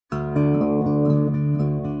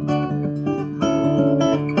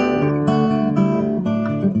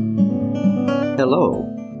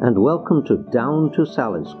and welcome to Down to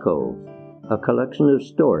Sally's Cove, a collection of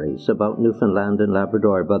stories about Newfoundland and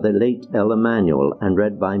Labrador by the late Ella Manuel and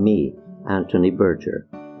read by me, Anthony Berger.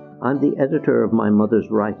 I'm the editor of my mother's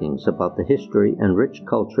writings about the history and rich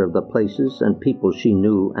culture of the places and people she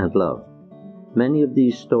knew and loved. Many of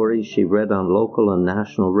these stories she read on local and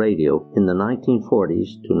national radio in the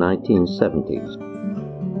 1940s to 1970s.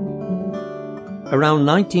 Around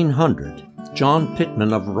 1900, John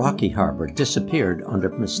Pittman of Rocky Harbour disappeared under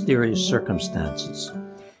mysterious circumstances.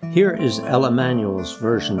 Here is Ella Manuel's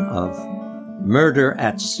version of Murder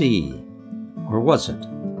at Sea. Or was it?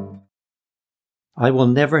 I will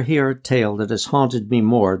never hear a tale that has haunted me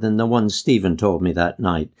more than the one Stephen told me that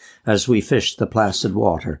night as we fished the placid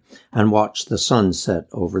water and watched the sun set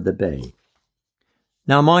over the bay.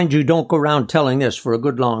 Now mind you, don't go round telling this for a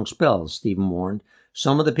good long spell, Stephen warned.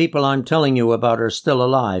 Some of the people I'm telling you about are still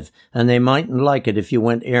alive, and they mightn't like it if you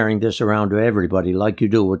went airing this around to everybody like you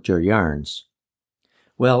do with your yarns.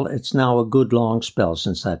 Well, it's now a good long spell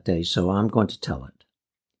since that day, so I'm going to tell it.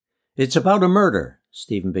 It's about a murder,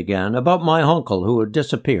 Stephen began, about my uncle who had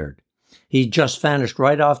disappeared. He just vanished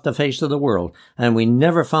right off the face of the world, and we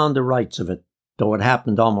never found the rights of it, though it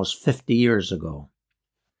happened almost 50 years ago.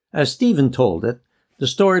 As Stephen told it, the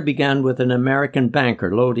story began with an American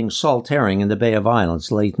banker loading salt herring in the Bay of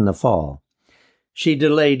Islands late in the fall. She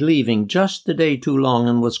delayed leaving just a day too long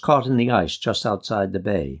and was caught in the ice just outside the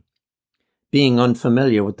bay. Being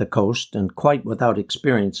unfamiliar with the coast and quite without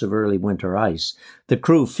experience of early winter ice, the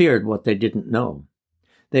crew feared what they didn't know.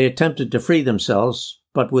 They attempted to free themselves,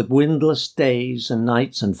 but with windless days and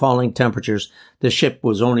nights and falling temperatures, the ship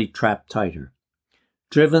was only trapped tighter.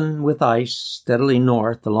 Driven with ice steadily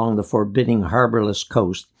north along the forbidding harbourless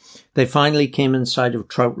coast, they finally came in sight of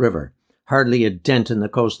Trout River, hardly a dent in the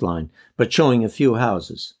coastline, but showing a few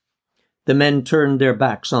houses. The men turned their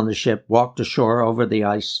backs on the ship, walked ashore over the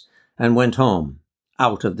ice, and went home,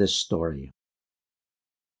 out of this story.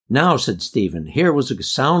 Now, said Stephen, here was a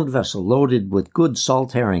sound vessel loaded with good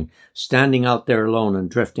salt herring, standing out there alone and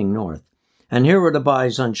drifting north, and here were the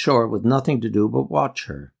boys on shore with nothing to do but watch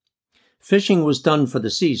her. Fishing was done for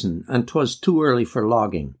the season, and 'twas too early for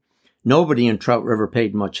logging. Nobody in Trout River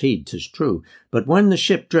paid much heed, 'tis true, but when the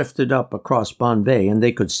ship drifted up across Bon Bay and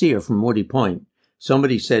they could see her from Woody Point,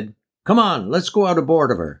 somebody said, "Come on, let's go out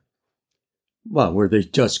aboard of her." Well, were they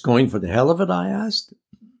just going for the hell of it, I asked.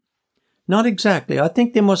 Not exactly. I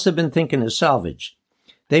think they must have been thinking of salvage.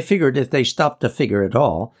 They figured if they stopped to figure at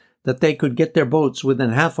all, that they could get their boats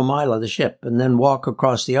within half a mile of the ship and then walk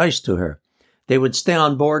across the ice to her. They would stay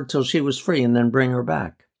on board till she was free and then bring her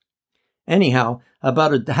back. Anyhow,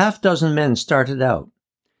 about a half dozen men started out.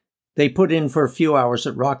 They put in for a few hours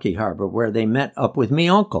at Rocky Harbour, where they met up with me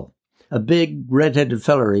uncle. A big, red-headed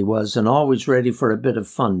feller he was, and always ready for a bit of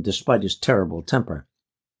fun, despite his terrible temper.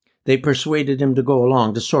 They persuaded him to go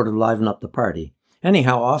along to sort of liven up the party.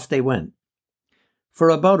 Anyhow, off they went. For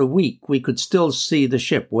about a week, we could still see the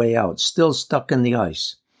ship way out, still stuck in the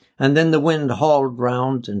ice. And then the wind hauled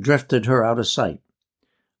round and drifted her out of sight.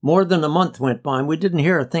 More than a month went by and we didn't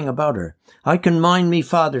hear a thing about her. I can mind me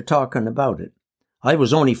father talking about it. I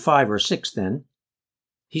was only 5 or 6 then.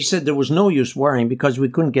 He said there was no use worrying because we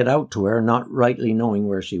couldn't get out to her, not rightly knowing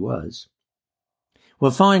where she was.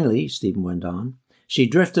 Well, finally, Stephen went on, she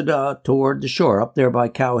drifted toward the shore up there by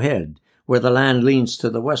Cow Head, where the land leans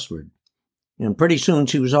to the westward. And pretty soon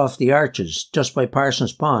she was off the Arches, just by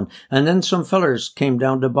Parsons Pond, and then some fellers came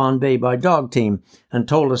down to Bon Bay by dog team and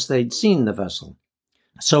told us they'd seen the vessel.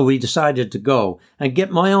 So we decided to go and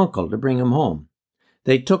get my uncle to bring him home.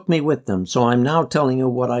 They took me with them, so I'm now telling you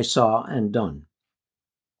what I saw and done.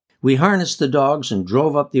 We harnessed the dogs and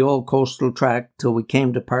drove up the old coastal track till we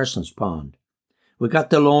came to Parsons Pond. We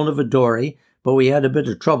got the loan of a dory, but we had a bit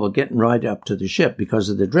of trouble getting right up to the ship because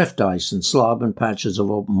of the drift ice and slob and patches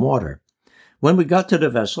of open water. When we got to the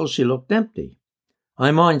vessel, she looked empty.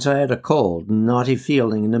 I minds I had a cold, naughty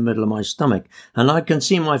feeling in the middle of my stomach, and I can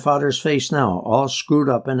see my father's face now, all screwed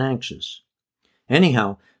up and anxious.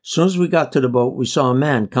 Anyhow, soon as we got to the boat, we saw a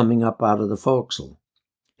man coming up out of the forecastle.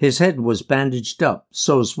 His head was bandaged up,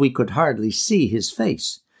 so's we could hardly see his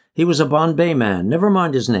face. He was a Bon Bay man, never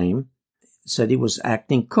mind his name. Said he was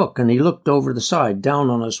acting cook, and he looked over the side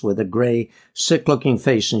down on us with a grey, sick-looking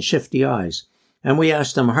face and shifty eyes. And we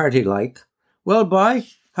asked him hearty-like, "Well, boy,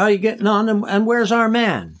 how you getting on, and where's our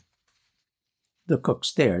man?" The cook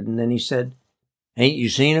stared, and then he said, "Ain't you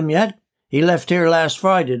seen him yet? He left here last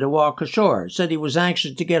Friday to walk ashore. Said he was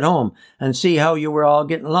anxious to get home and see how you were all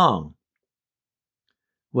getting along."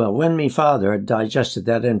 Well, when me father had digested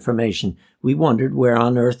that information, we wondered where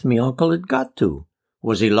on earth me uncle had got to.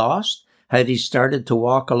 Was he lost? Had he started to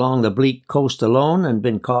walk along the bleak coast alone and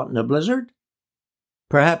been caught in a blizzard?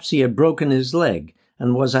 Perhaps he had broken his leg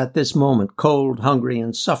and was at this moment cold, hungry,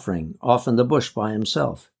 and suffering off in the bush by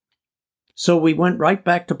himself. So we went right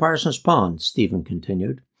back to Parson's Pond, Stephen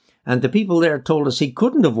continued, and the people there told us he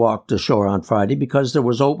couldn't have walked ashore on Friday because there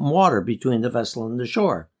was open water between the vessel and the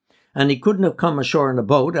shore, and he couldn't have come ashore in a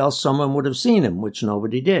boat, else someone would have seen him, which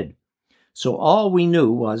nobody did. So all we knew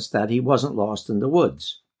was that he wasn't lost in the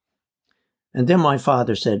woods. And then my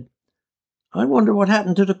father said, "I wonder what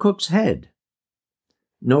happened to the cook's head."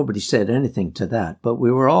 Nobody said anything to that, but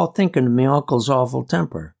we were all thinking of me uncle's awful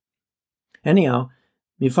temper. Anyhow,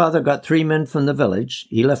 me father got 3 men from the village.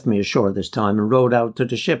 He left me ashore this time and rowed out to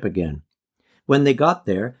the ship again. When they got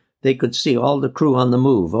there, they could see all the crew on the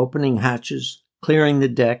move, opening hatches, clearing the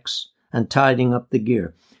decks, and tidying up the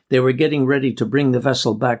gear. They were getting ready to bring the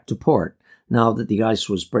vessel back to port, now that the ice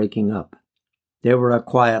was breaking up. They were a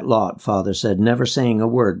quiet lot, Father said, never saying a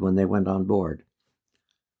word when they went on board.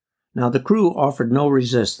 Now the crew offered no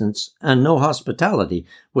resistance and no hospitality,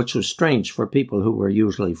 which was strange for people who were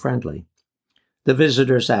usually friendly. The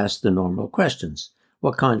visitors asked the normal questions.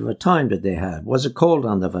 What kind of a time did they have? Was it cold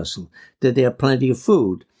on the vessel? Did they have plenty of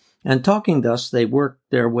food? And talking thus, they worked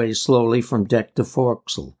their way slowly from deck to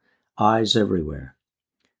forecastle, eyes everywhere.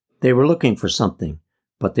 They were looking for something,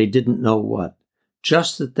 but they didn't know what,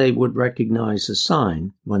 just that they would recognize a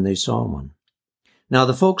sign when they saw one. Now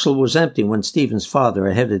the forecastle was empty when Stephen's father,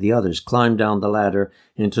 ahead of the others, climbed down the ladder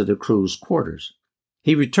into the crew's quarters.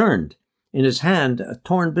 He returned, in his hand a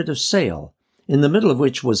torn bit of sail, in the middle of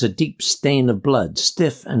which was a deep stain of blood,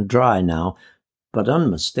 stiff and dry now, but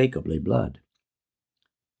unmistakably blood.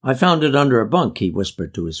 "I found it under a bunk," he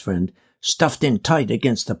whispered to his friend, "stuffed in tight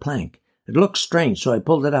against the plank. It looked strange, so I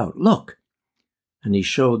pulled it out. Look!" And he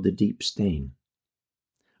showed the deep stain.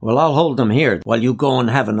 "Well, I'll hold them here while you go and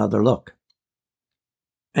have another look."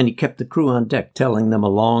 And he kept the crew on deck, telling them a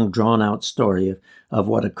long, drawn-out story of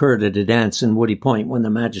what occurred at a dance in Woody Point when the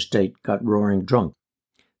magistrate got roaring drunk.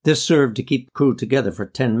 This served to keep the crew together for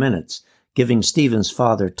 10 minutes, giving Stephen's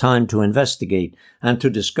father time to investigate and to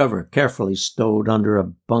discover, carefully stowed under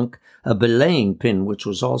a bunk, a belaying pin which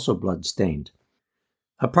was also blood-stained.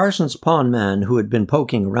 A Parson's Pond man who had been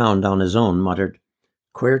poking around on his own muttered,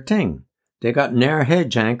 "Queer thing, they got ne'er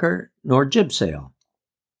hedge anchor nor jibsail."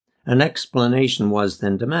 An explanation was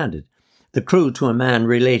then demanded. The crew, to a man,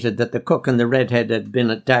 related that the cook and the redhead had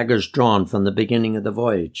been at daggers drawn from the beginning of the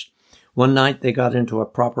voyage. One night they got into a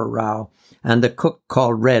proper row, and the cook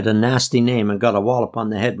called Red a nasty name and got a wallop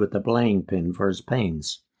on the head with the belaying pin for his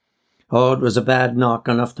pains. Oh, it was a bad knock,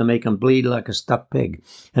 enough to make him bleed like a stuck pig.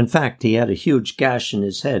 In fact, he had a huge gash in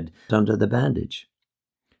his head under the bandage.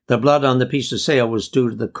 The blood on the piece of sail was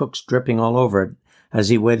due to the cook's dripping all over it as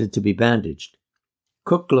he waited to be bandaged.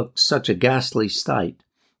 Cook looked such a ghastly sight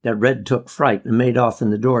that Red took fright and made off in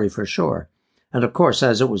the dory for shore. And of course,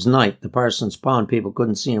 as it was night, the Parson's Pond people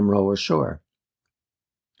couldn't see him row ashore.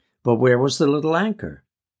 But where was the little anchor?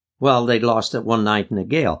 Well, they'd lost it one night in a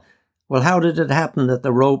gale. Well, how did it happen that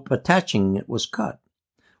the rope attaching it was cut?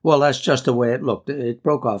 Well, that's just the way it looked. It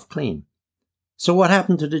broke off clean. So what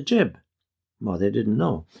happened to the jib? Well, they didn't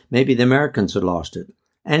know. Maybe the Americans had lost it.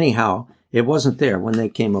 Anyhow, it wasn't there when they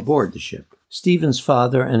came aboard the ship. Stephen's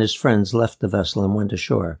father and his friends left the vessel and went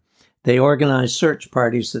ashore. They organized search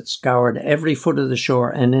parties that scoured every foot of the shore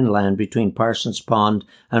and inland between Parson's Pond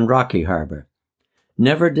and Rocky Harbour.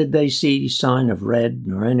 Never did they see sign of Red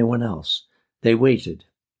nor anyone else. They waited.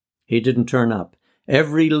 He didn't turn up.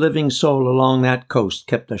 Every living soul along that coast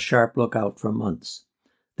kept a sharp lookout for months.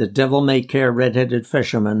 The devil-may-care red-headed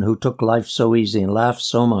fisherman who took life so easy and laughed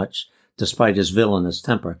so much, despite his villainous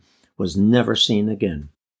temper, was never seen again.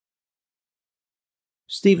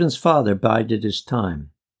 Stephen's father bided his time.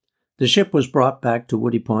 The ship was brought back to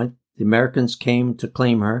Woody Point. The Americans came to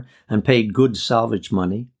claim her and paid good salvage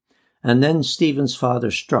money. And then Stephen's father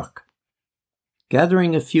struck.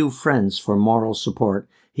 Gathering a few friends for moral support,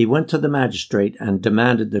 he went to the magistrate and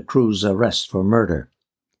demanded the crew's arrest for murder.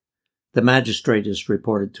 The magistrate is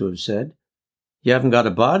reported to have said, "You haven't got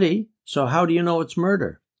a body, so how do you know it's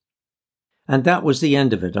murder?" And that was the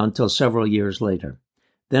end of it until several years later.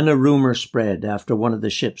 Then a rumor spread after one of the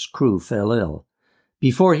ship's crew fell ill.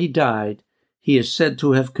 Before he died, he is said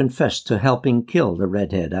to have confessed to helping kill the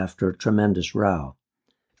redhead after a tremendous row.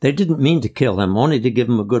 They didn't mean to kill him, only to give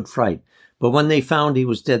him a good fright, but when they found he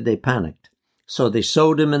was dead, they panicked. So they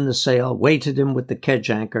sewed him in the sail, weighted him with the kedge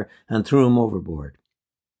anchor, and threw him overboard.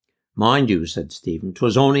 "Mind you," said Stephen,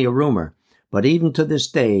 "'twas only a rumor, but even to this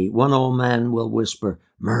day one old man will whisper,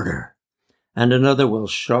 'Murder,' and another will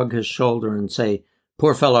shrug his shoulder and say,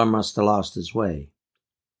 'Poor fellow must have lost his way.'"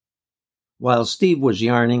 While Steve was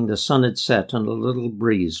yarning, the sun had set and a little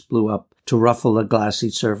breeze blew up to ruffle the glassy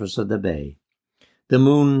surface of the bay. The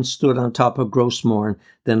moon stood on top of Grossmorn,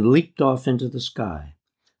 then leaped off into the sky.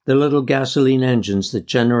 The little gasoline engines that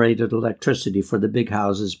generated electricity for the big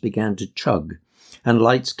houses began to chug, and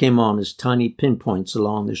lights came on as tiny pinpoints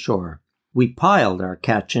along the shore. We piled our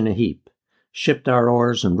catch in a heap, shipped our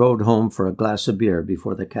oars, and rowed home for a glass of beer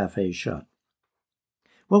before the cafe shut.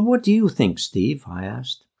 "Well, what do you think, Steve?" I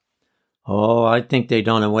asked. "Oh, I think they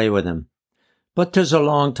done away with him. But 'tis a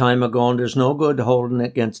long time ago, and there's no good holding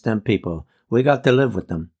it against them people. We got to live with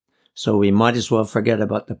them, so we might as well forget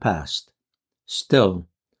about the past. Still,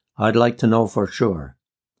 I'd like to know for sure.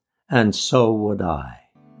 And so would I."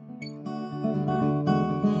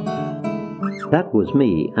 That was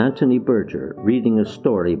me, Anthony Berger, reading a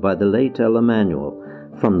story by the late Ella Manuel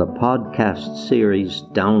from the podcast series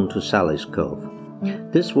Down to Sally's Cove.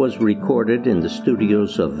 This was recorded in the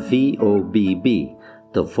studios of VOBB,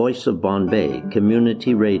 the Voice of Bombay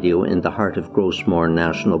community radio in the heart of Grossmorn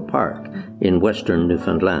National Park in western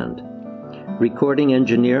Newfoundland. Recording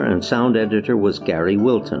engineer and sound editor was Gary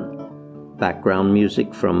Wilton. Background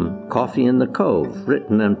music from Coffee in the Cove,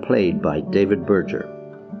 written and played by David Berger.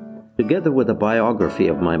 Together with a biography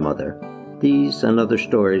of my mother, these and other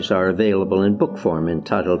stories are available in book form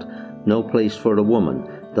entitled No Place for a Woman,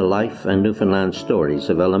 The Life and Newfoundland Stories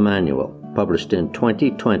of Ella Manuel, published in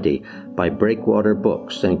 2020 by Breakwater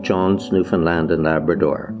Books, St. John's, Newfoundland and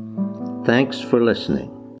Labrador. Thanks for listening.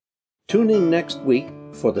 Tune in next week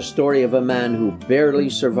for the story of a man who barely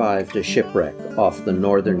survived a shipwreck off the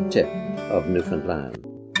northern tip of Newfoundland.